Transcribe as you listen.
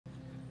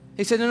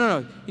He said, no.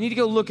 You need to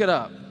go look it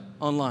up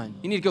online.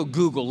 You need to go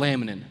Google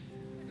laminin.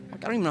 I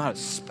don't even know how to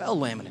spell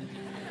laminin.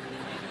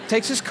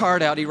 Takes his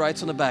card out. He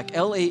writes on the back,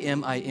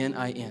 Laminin.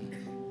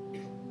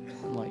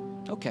 I'm like,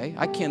 okay,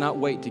 I cannot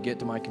wait to get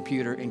to my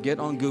computer and get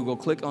on Google,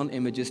 click on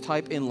images,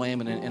 type in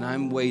laminin, and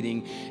I'm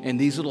waiting, and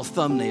these little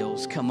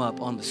thumbnails come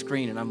up on the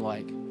screen, and I'm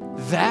like,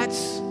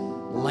 that's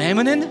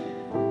laminin?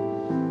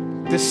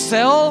 The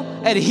cell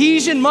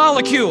adhesion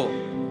molecule.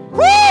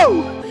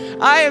 Woo!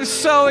 I am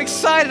so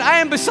excited. I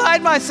am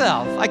beside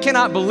myself. I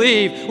cannot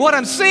believe what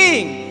I'm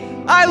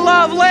seeing. I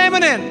love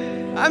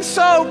laminin. I'm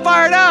so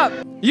fired up.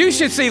 You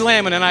should see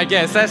laminin, I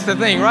guess. That's the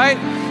thing, right?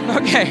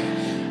 Okay.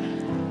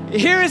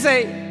 Here is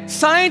a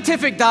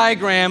scientific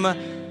diagram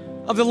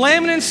of the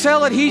laminin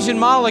cell adhesion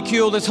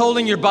molecule that's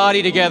holding your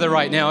body together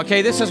right now,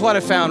 okay? This is what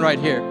I found right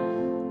here.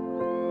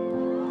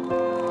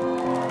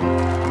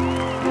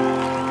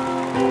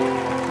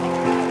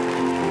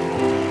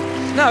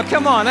 No,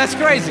 come on, that's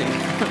crazy.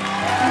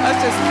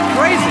 That's just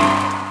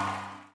crazy.